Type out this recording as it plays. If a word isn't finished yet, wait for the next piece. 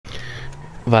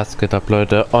Was geht ab,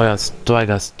 Leute? Euer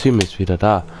Strikers Team ist wieder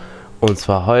da. Und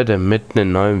zwar heute mit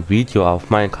einem neuen Video auf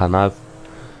meinem Kanal.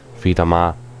 Wieder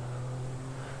mal.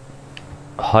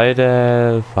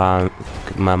 Heute war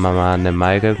mal eine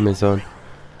Michael-Mission.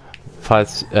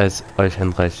 Falls es euch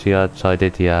interessiert,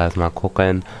 solltet ihr erstmal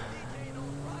gucken,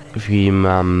 wie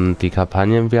man die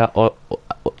Kampagnen wir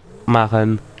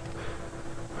machen.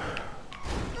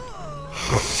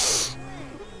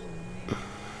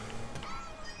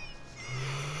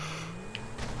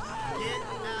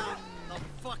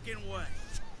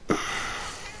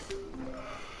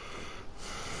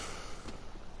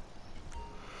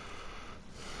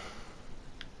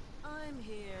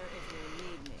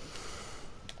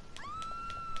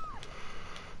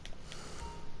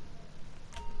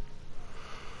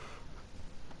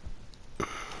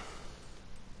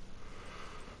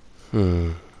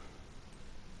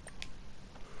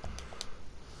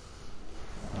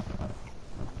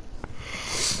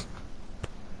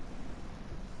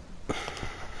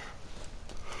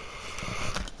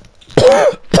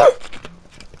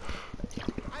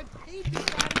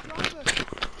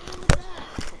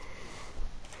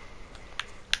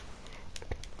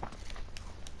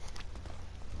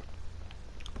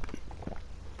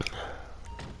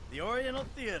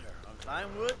 Theater on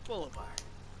Vinewood Boulevard.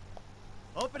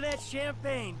 Open that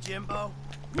champagne, Jimbo.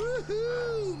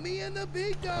 Woohoo! Me and the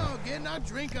big dog getting our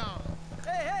drink on.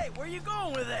 Hey, where you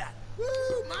going with that?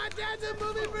 Woo! My dad's a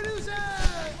movie producer!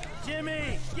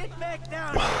 Jimmy, get back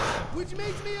down here. Which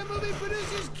makes me a movie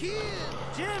producer's kid.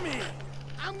 Jimmy!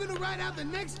 I'm gonna ride out the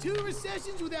next 2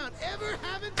 recessions without ever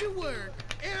having to work.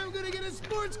 And I'm gonna get a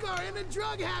sports car and a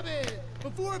drug habit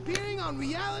before appearing on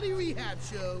Reality Rehab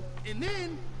Show. And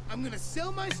then I'm gonna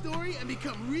sell my story and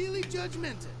become really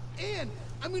judgmental. And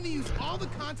I'm gonna use all the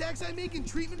contacts I make in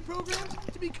treatment programs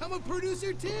to become a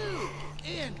producer too.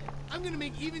 And I'm gonna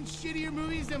make even shittier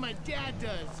movies than my dad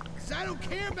does. Cause I don't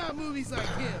care about movies like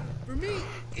him. For me,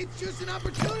 it's just an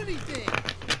opportunity thing.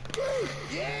 Woo!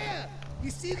 Yeah! You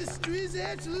see the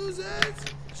strizzets, losers?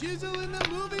 Chisel in the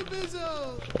movie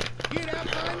bizzle. Hear that,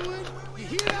 Vinewood? You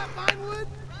hear that, Vinewood?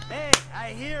 Hey,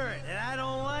 I hear it, and I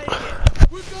don't like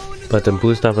it. Bei dem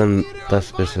Buchstaben,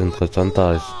 das ist interessanter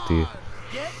als die.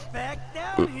 Get back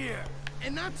down here.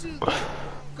 And not to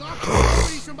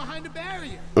from behind a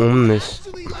barrier. Nicht.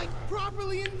 Actually, like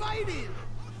properly invited.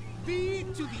 V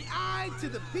to the I to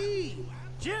the P.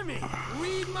 Jimmy,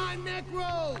 read my neck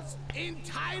rolls.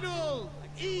 Entitled.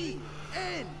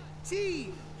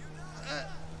 E-N-T.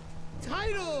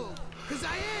 Title. Cause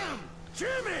I am.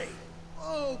 Jimmy!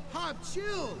 Oh, Pop,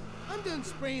 chill. I'm done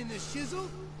spraying this shizzle.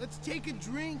 Let's take a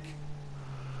drink.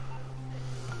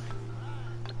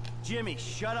 Jimmy,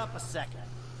 shut up a second.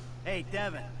 Hey,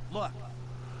 Devin, look.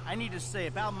 I need to say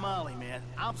about Molly, man.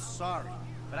 I'm sorry,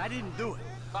 but I didn't do it.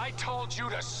 I told you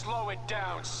to slow it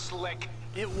down, Slick.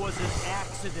 It was an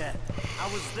accident.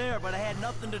 I was there, but I had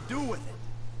nothing to do with it.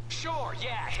 Sure,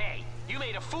 yeah, hey. You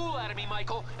made a fool out of me,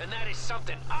 Michael, and that is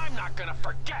something I'm not gonna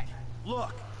forget.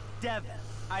 Look, Devin,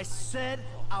 I said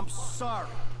I'm sorry.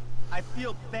 I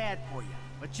feel bad for you,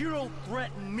 but you don't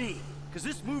threaten me, because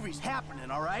this movie's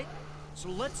happening, all right? So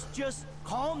let's just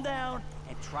calm down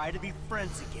and try to be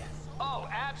friends again. Oh,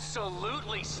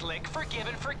 absolutely, Slick. Forgive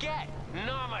and forget.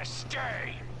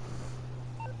 Namaste.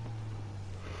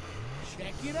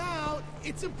 Check it out.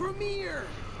 It's a premiere.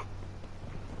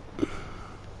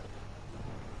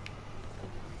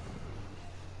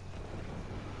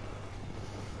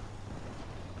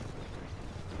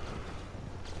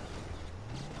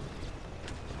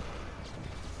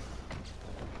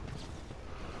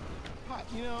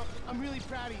 You know, I'm really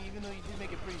proud of you, even though you did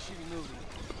make a pretty shitty movie.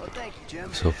 Well, thank you,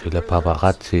 Jim. So viele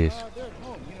Paparazzis. They're at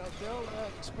home, you know, they'll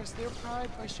express their pride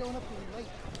by showing up really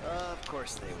late. Of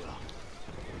course they will.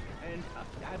 And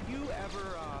have you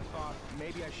ever thought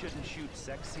maybe I shouldn't shoot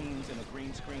sex scenes in a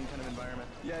green screen kind of environment?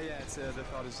 Yeah, it's the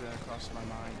thought has crossed my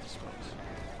mind, I suppose.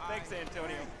 Thanks,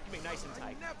 Antonio. Keep me nice and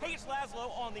tight. Hey, it's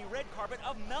Laszlo on the red carpet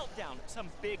of Meltdown. Some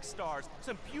big stars,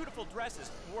 some beautiful dresses.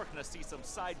 We're gonna see some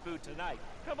side boob tonight.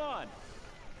 Come on.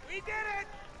 We did it!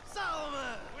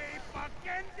 Solomon! We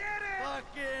fucking did it!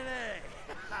 Fucking A!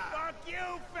 Fuck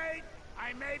you, fate!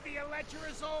 I may be a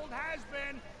lecherous old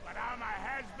has-been, but I'm a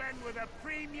has-been with a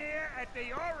premiere at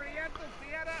the Oriental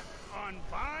Theater on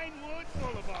Vinewood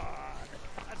Boulevard.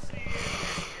 I'll see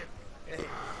you Hey,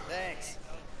 thanks.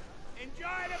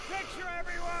 Enjoy the picture,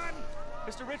 everyone!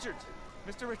 Mr. Richards!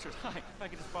 Mr. Richards, hi. If I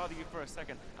could just bother you for a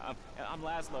second. I'm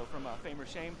Laszlo from Fame or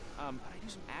Shame. I do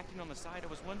some acting on the side. I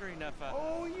was wondering if...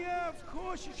 Oh, yeah, of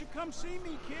course. You should come see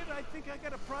me, kid. I think I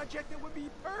got a project that would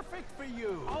be perfect for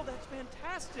you. Oh, that's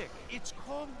fantastic. It's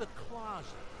called The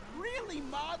Closet. really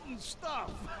modern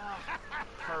stuff.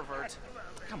 Pervert.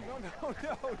 Come on. No.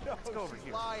 Let's go over She's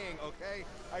here. lying, okay?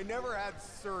 I never had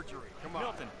surgery. Come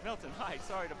on. Milton, hi.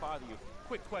 Sorry to bother you.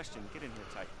 Quick question. Get in here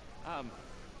tight.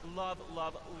 Loved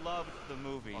the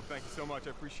movie. Oh, thank you so much.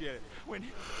 I appreciate it. When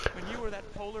you were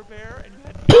that polar bear and you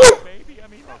had a baby, I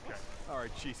mean, Okay. All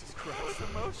right, Jesus Christ. that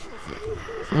was emotional.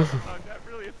 That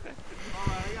really affected me. All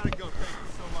right, I gotta go. Thank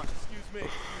you so much. Excuse me.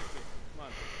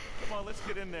 Come on, let's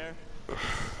get in there.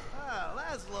 Ah,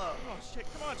 Laszlo. Oh, shit.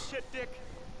 Come on, shit, dick.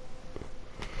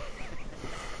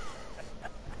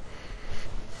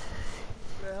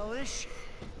 Where the hell is she?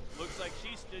 Looks like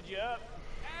she stood you up.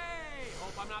 Hey,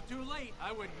 hope I'm not too late.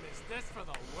 I wouldn't miss this for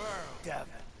the world. Devin,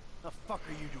 the fuck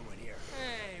are you doing here?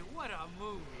 Hey, what a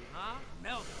movie, huh?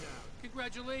 Meltdown.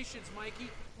 Congratulations, Mikey.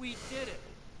 We did it.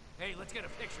 Hey, let's get a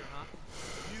picture, huh?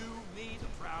 You, me, the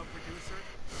proud producer.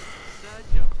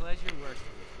 Such a pleasure working with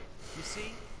you. You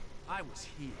see, I was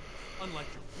here, unlike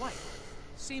your wife.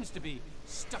 Seems to be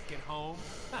stuck at home.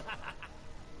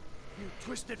 You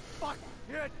twisted fuck!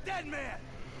 You're a dead man!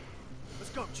 Let's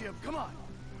go, Jim. Come on.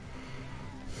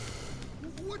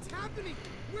 What's happening?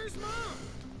 Where's Mom?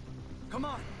 Come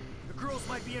on. The girls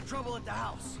might be in trouble at the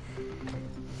house.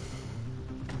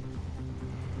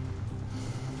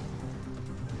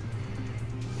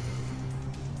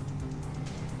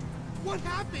 What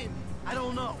happened? I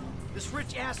don't know. This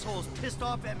rich asshole's pissed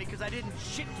off at me because I didn't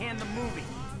shit-can the movie.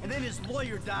 And then his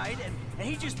lawyer died, and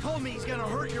he just told me he's gonna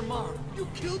hurt your mom. You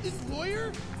killed his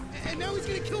lawyer? And now he's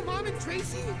gonna kill Mom and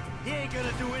Tracy? He ain't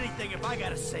gonna do anything if I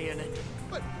got a say in it.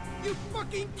 But you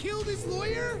fucking killed his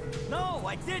lawyer? No,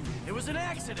 I didn't. It was an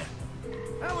accident.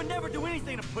 I would never do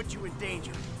anything to put you in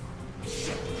danger.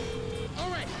 Shit. All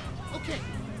right, okay.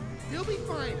 He'll be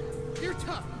fine. You're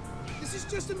tough. This is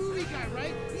just a movie guy,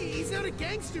 right? He's not a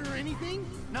gangster or anything.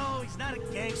 No, he's not a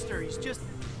gangster. He's just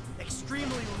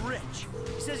extremely rich.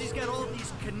 He says he's got all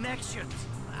these connections.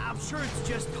 I'm sure it's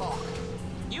just talk.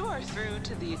 You are through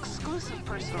to the exclusive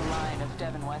personal line of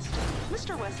Devin Weston.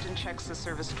 Mr. Weston checks the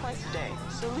service twice a day,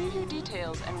 so leave your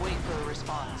details and wait for a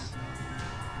response.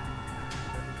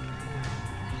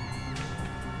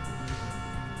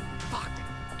 Fuck!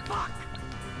 Fuck!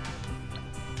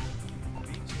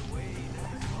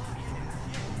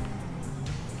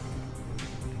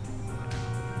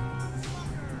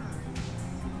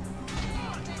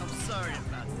 I'm sorry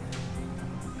about that.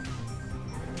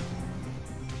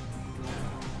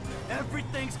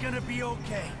 Everything's gonna be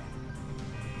okay.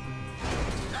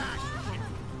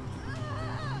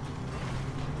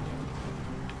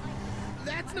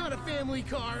 That's not a family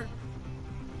car.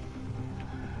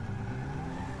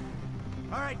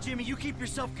 All right, Jimmy, you keep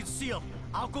yourself concealed.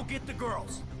 I'll go get the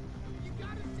girls. You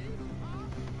gotta save him, Pop.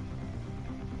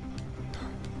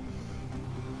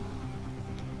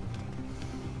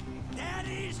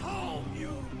 Daddy's home,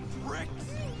 you pricks!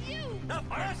 You! Now,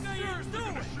 what are you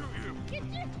doing?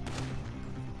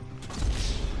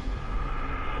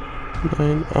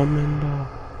 Nein, Amanda.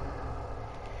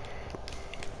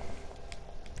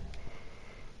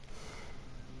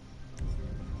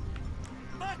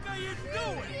 What are you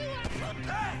doing?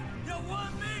 Hey, you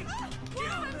want me?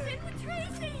 Kill me! in with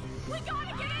Tracy! We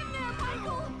gotta get in there,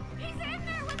 Michael! He's in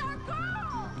there with our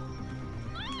girl!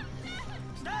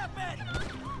 Stop it!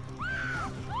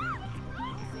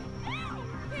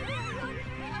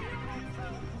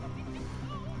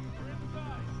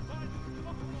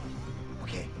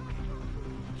 Okay.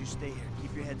 You stay here.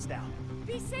 Keep your heads down.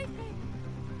 Be safe, babe.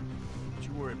 Don't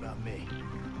you worry about me.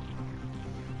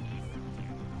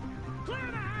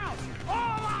 Clear the house!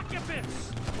 All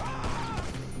occupants!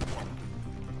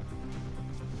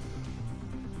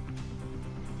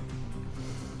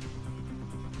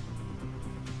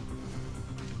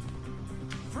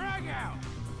 Frag out!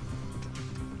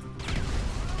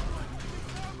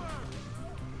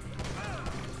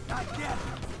 Not yet.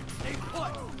 Stay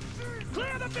put.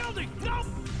 Clear the building! Go!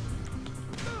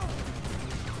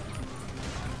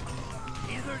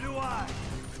 Neither do I.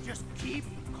 Just keep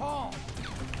calm.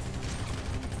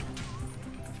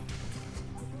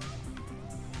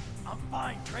 I'm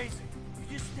fine, Tracy.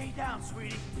 You just stay down,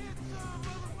 sweetie.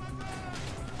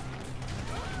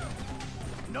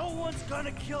 No one's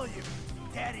gonna kill you.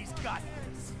 Daddy's got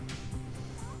this.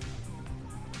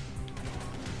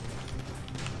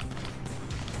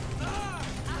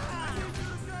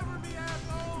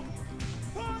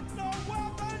 Put the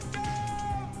weapon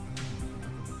down!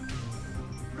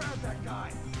 Grab that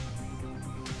guy.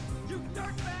 You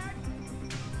dirtbag!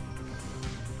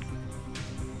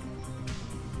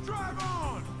 Drive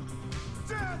on!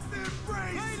 Death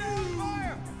embrace you!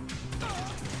 Fire!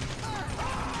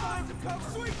 Find some cover!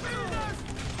 Sweet fingers!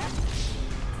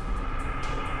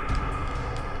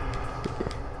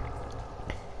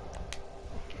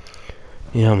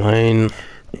 Ja, mein.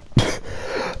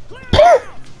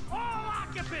 All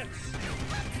occupants!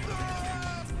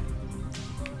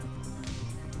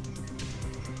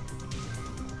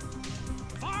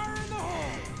 Fire in the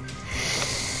hole!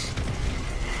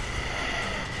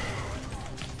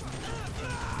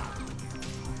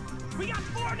 We got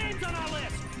 4 names on our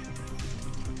list!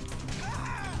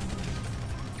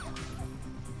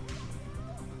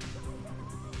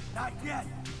 Not yet.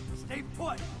 Stay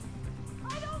put.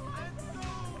 I don't like this.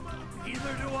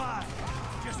 Neither do I.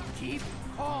 Just keep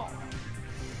calm.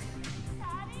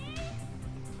 Daddy?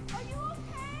 Are you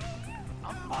okay?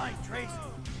 I'm fine, Trace.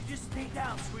 You just stay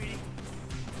down, sweetie.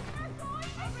 You're going to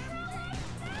kill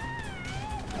me!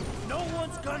 No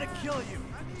one's gonna kill you.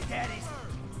 Daddy's...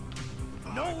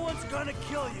 No one's gonna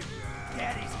kill you.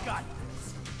 Daddy's got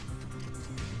this.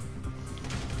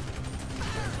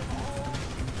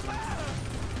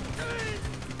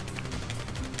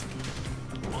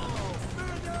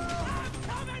 I'm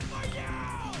coming for you!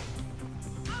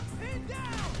 I'm pinned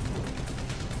down!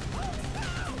 Watch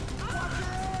your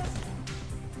ass!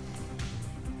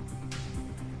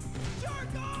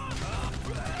 Jerk off!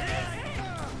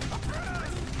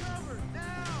 Covered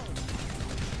now!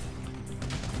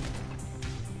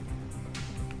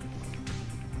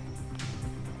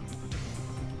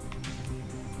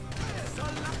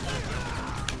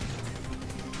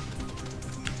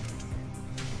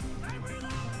 I'm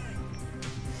reloading!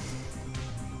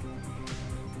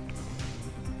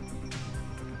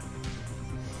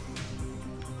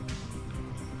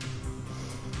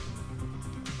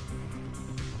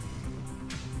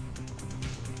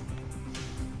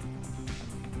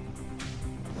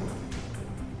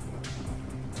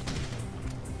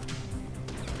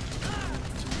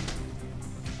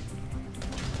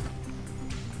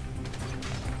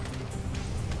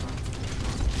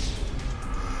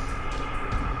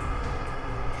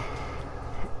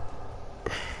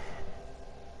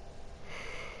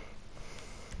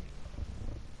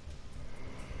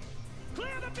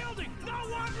 Clear the building! No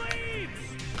one leaves!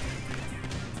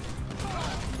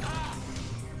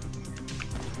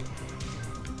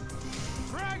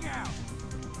 Drag out!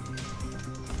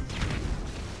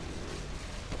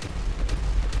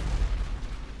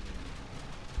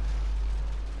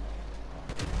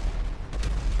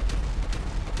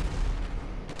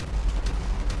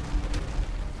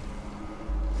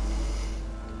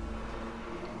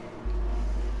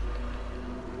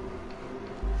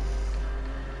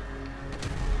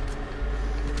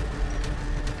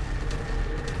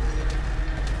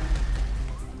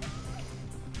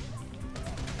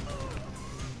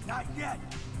 Not yet.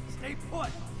 Stay put.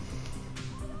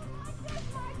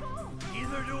 Michael!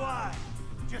 Neither do I.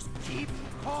 Just keep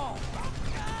calm.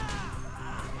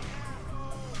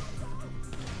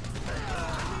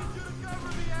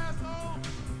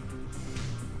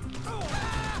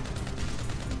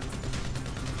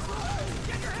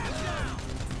 Get your head down!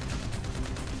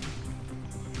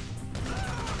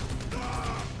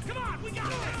 Come on, we got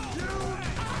this!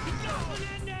 You got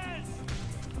Menendez!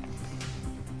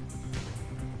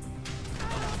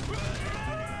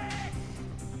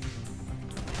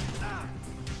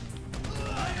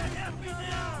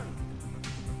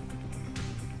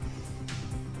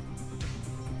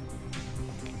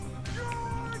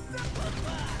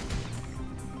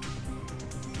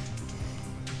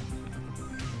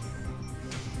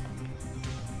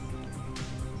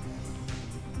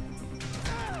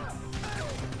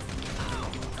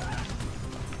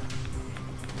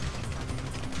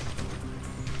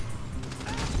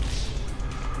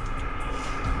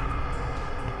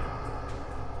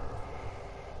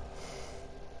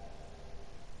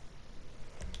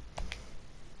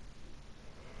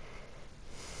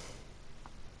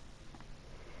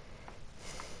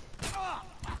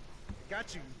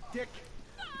 Got you, dick.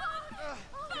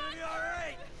 It's gonna be all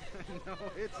right. No,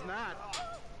 it's not.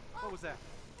 What was that?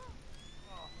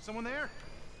 Someone there?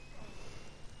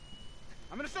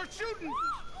 I'm gonna start shooting!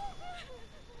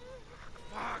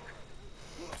 Fuck!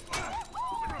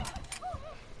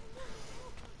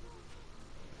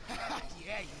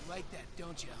 Yeah, you like that,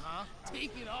 don't you, huh?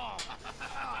 Take it all.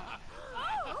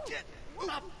 Get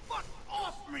the fuck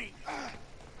off me!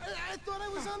 I thought I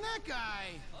was on that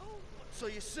guy. So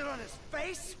you sit on his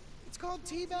face? It's called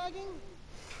teabagging.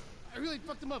 I really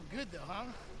fucked him up good, though, huh?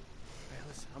 Hey,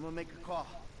 listen, I'm gonna make a call.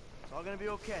 It's all gonna be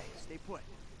okay. Stay put.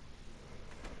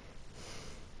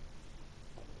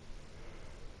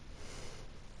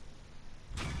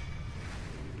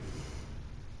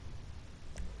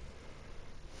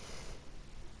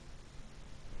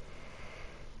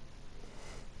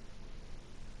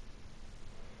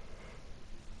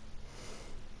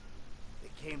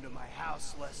 They came to my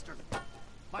house, Lester.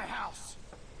 My house.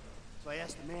 So I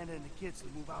asked Amanda and the kids to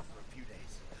move out for a few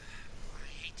days. I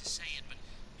hate to say it, but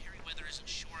Merryweather isn't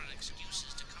short on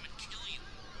excuses to come and kill you.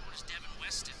 What is Devin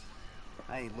Weston?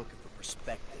 I ain't looking for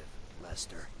perspective,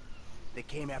 Lester. They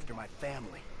came after my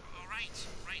family. All right,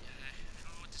 right. I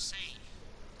don't know what to say.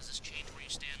 Does this change where you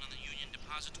stand on the Union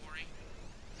Depository?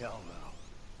 Hell no.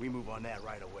 We move on that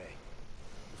right away.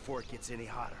 Before it gets any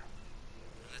hotter.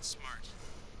 That's smart.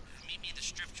 Meet me at the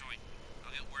strip joint.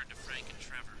 I'll get word to Frank and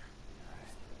Trevor.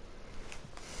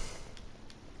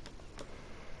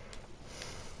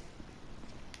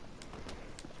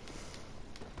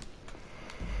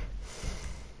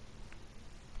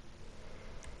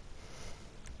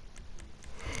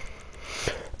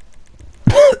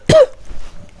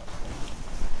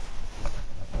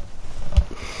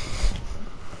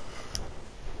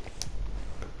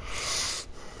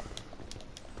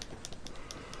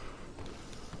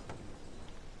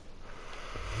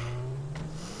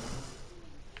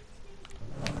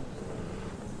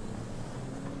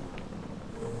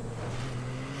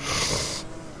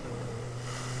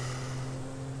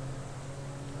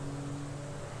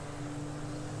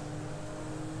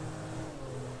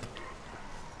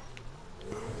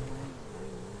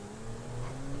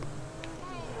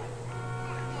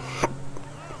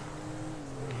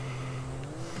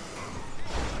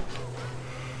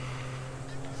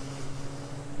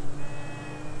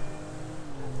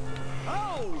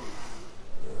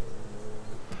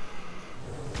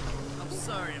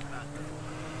 Sorry about that.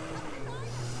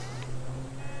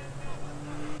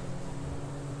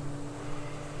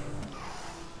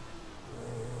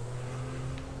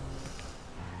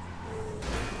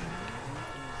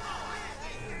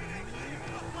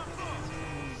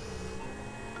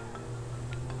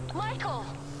 Michael,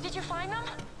 did you find them?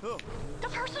 Who? The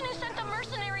person who sent the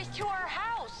mercenaries to our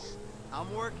house.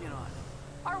 I'm working on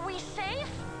it. Are we safe?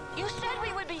 You said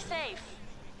we would be safe.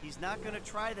 He's not gonna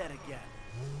try that again.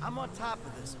 I'm on top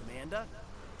of this, Amanda.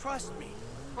 Trust me.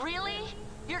 Really?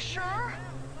 You're sure?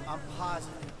 I'm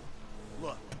positive.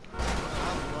 Look, I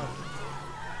love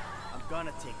you. I'm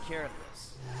gonna take care of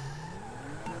this.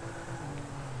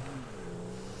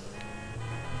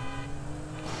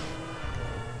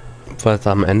 Was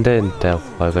am Ende in der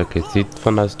Folge gesieht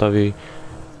von der Story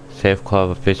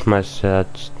SHAREfactory Fischmeister,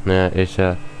 ne, ich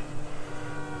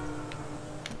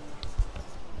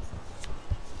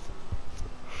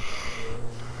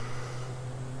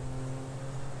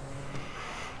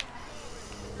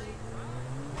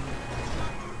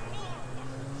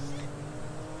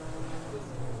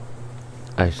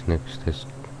eigentlich nichts.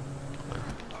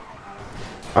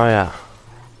 Ah ja.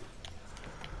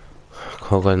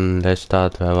 Gucken, Lester,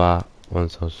 Trevor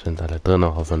und so sind alle drin,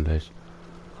 hoffentlich.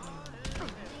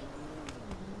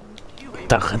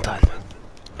 Da rennt einer.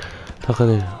 Da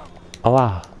rennt einer.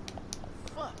 Aua.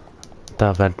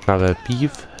 Da rennt aber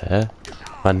Beef. Hä?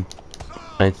 Wann?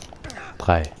 1,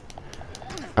 3.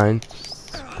 1,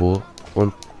 2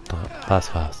 und 3.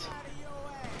 Was war's?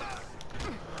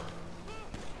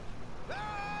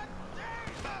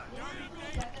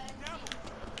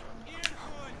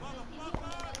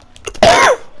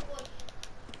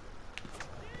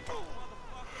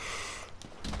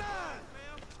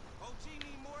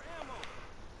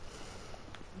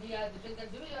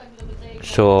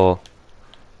 So.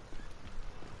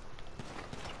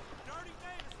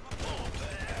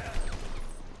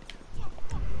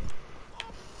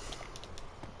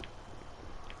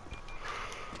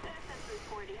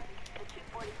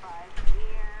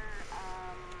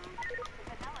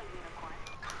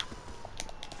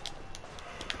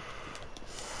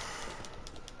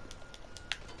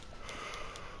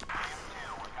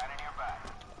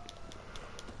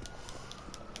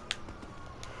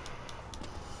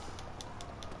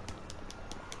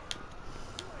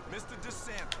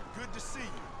 Good to see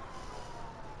you.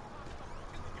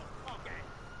 Okay.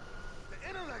 The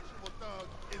intellectual thug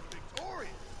is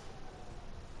victorious.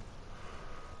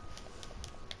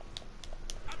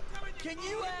 Can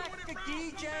you ask a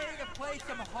DJ to play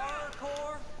some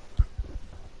hardcore?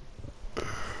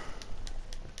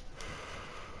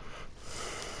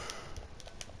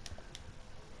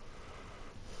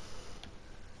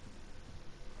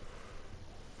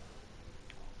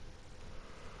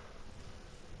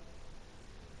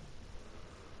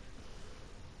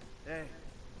 Hey,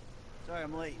 sorry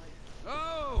I'm late.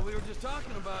 Oh, we were just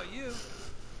talking about you.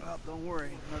 Well, don't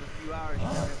worry. Another few hours, you're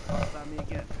gonna have to talk about me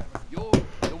again, Trevor. You're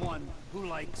the one who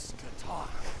likes to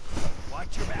talk.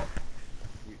 Watch your back.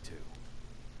 You too.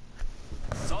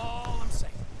 That's all I'm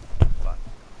saying. Fuck.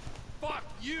 Fuck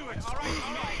you! All right,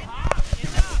 huh?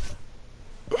 Enough!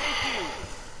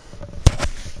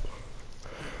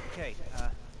 Okay,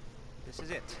 this is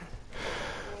it.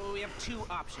 Well, we have two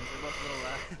options. They're both a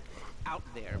little out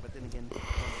there, but then again, what do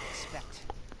you expect?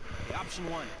 Okay, option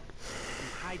one. We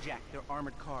hijack their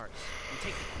armored cars. We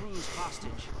take the crews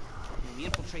hostage. And we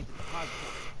infiltrate the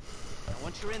depository. Now,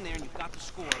 once you're in there and you've got the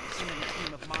score, we send in a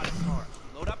team of modded cars.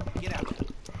 We load up and get out.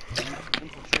 We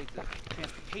infiltrate the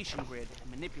transportation grid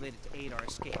and manipulate it to aid our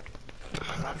escape.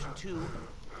 Option two,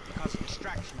 we cause a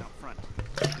distraction out front.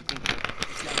 We think we're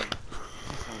done.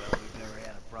 Well, we've never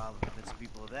had a problem convincing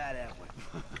people of that, have we?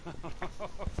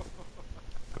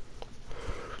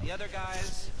 The other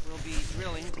guys will be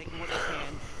drilling, taking what they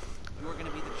can. You're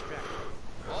gonna be the distraction.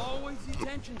 Always the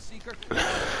attention seeker. The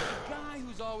guy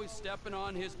who's always stepping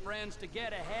on his friends to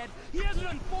get ahead. He has an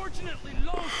unfortunately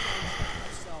low sense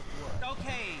of self-worth.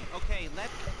 Okay, let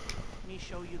me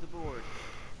show you the board.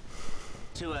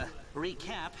 To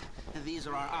recap, these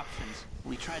are our options.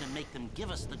 We try to make them give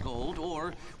us the gold,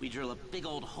 or we drill a big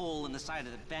old hole in the side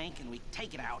of the bank and we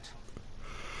take it out.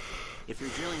 If you're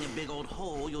drilling a big old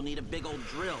hole, you'll need a big old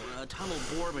drill, a tunnel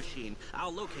bore machine.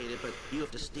 I'll locate it, but you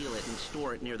have to steal it and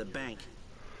store it near the bank.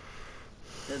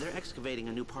 They're excavating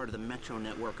a new part of the metro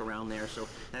network around there, so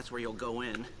that's where you'll go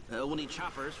in. We'll need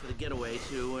choppers for the getaway,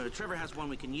 too. Trevor has one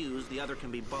we can use, the other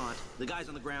can be bought. The guys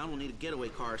on the ground will need a getaway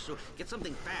car, so get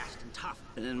something fast and tough,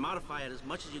 and then modify it as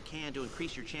much as you can to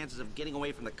increase your chances of getting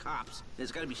away from the cops.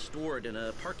 It's got to be stored in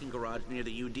a parking garage near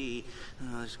the UD.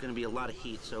 There's going to be a lot of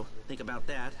heat, so think about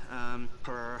that. I'm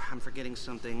forgetting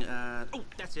something. Oh,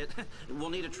 that's it. We'll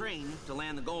need a train to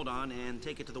land the gold on and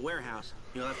take it to the warehouse.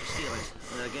 You'll have to steal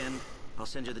it. Again, I'll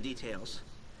send you the details.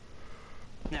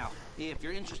 Now, if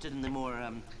you're interested in the more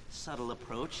subtle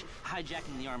approach,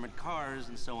 hijacking the armored cars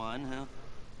and so on,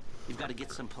 you've got to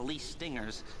get some police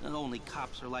stingers. Only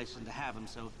cops are licensed to have them,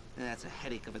 so that's a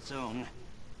headache of its own.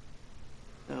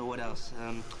 What else?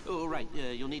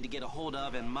 You'll need to get a hold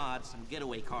of and mod some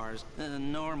getaway cars.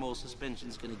 Normal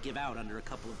suspension's gonna give out under a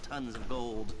couple of tons of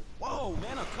gold. Whoa,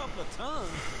 man, a couple of tons?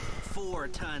 4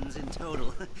 tons in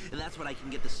total. That's what I can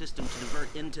get the system to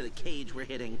divert into the cage we're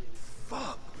hitting.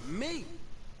 Fuck me!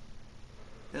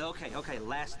 Okay,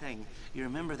 last thing. You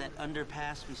remember that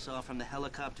underpass we saw from the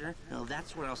helicopter? Well,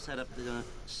 that's where I'll set up the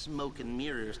smoke and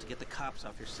mirrors to get the cops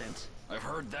off your scent. I've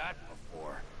heard that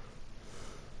before.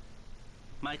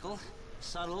 Michael,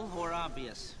 subtle or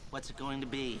obvious? What's it going to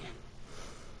be?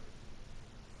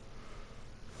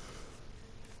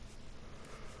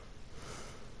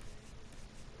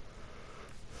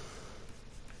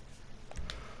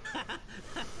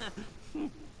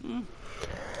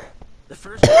 The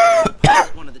first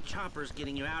is one of the choppers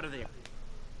getting you out of there.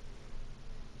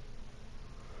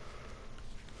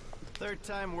 Third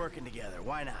time working together,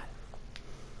 why not?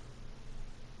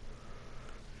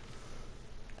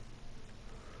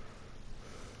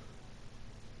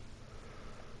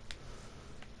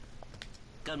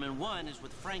 Gunman 1 is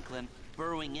with Franklin,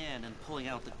 burrowing in and pulling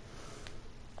out the...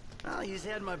 Well, he's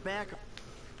had my back.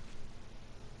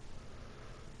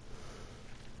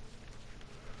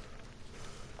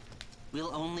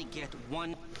 We'll only get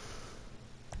one...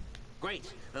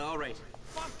 Great, all right.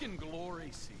 Fucking glory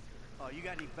seeker. Oh, you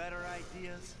got any better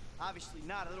ideas? Obviously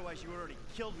not, otherwise you would already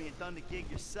killed me and done the gig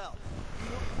yourself.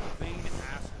 What vain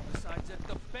asshole decides that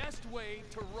the best way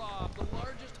to rob the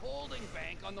largest holding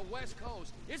bank on the West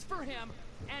Coast is for him,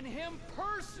 and him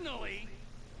personally,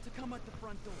 to come at the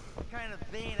front door? What kind of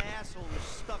vain asshole is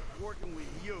stuck working with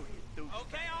you douche?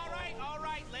 Okay, all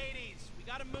right, ladies. We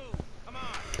gotta move. Come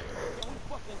on. Don't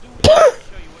fucking do that. I'll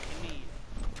show you what you need.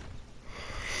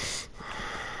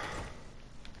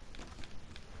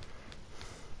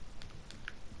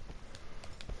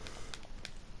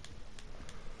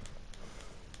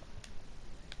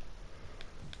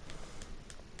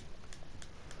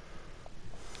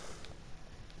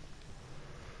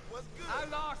 I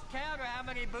lost count of how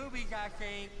many boobies I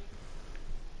seen.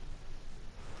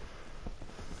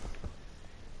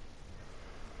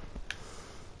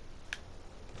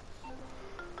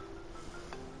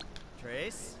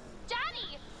 Trace?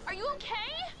 Daddy, are you okay?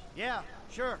 Yeah,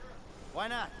 sure. Why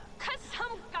not? 'Cause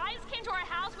some guys came to our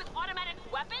house with automatic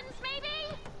weapons,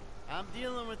 maybe? I'm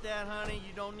dealing with that, honey.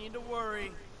 You don't need to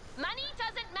worry. Money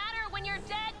doesn't matter when you're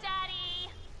dead, Daddy.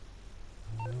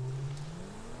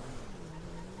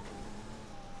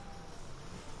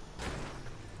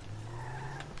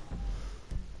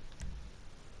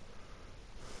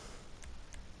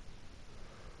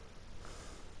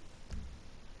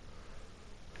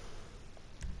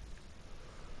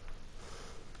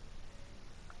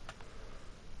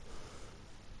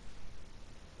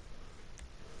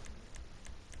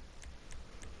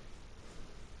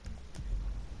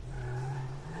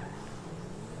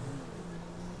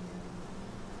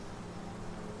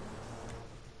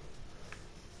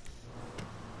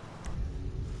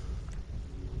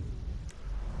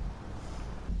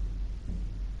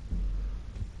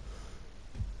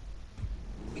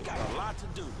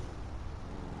 not to do.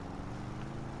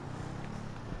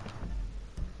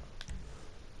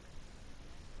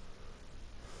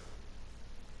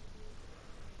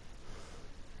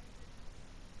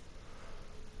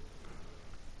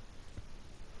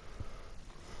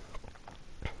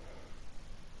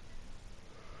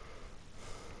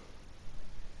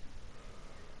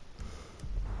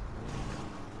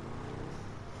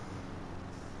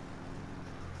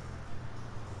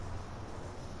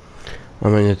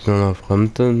 Und wenn jetzt nur noch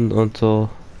fremd sind und so,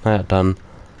 naja, dann,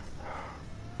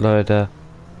 Leute,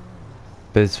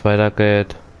 bis es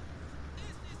weitergeht.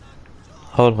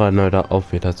 Haut rein, Leute,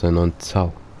 auf Wiedersehen und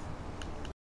ciao.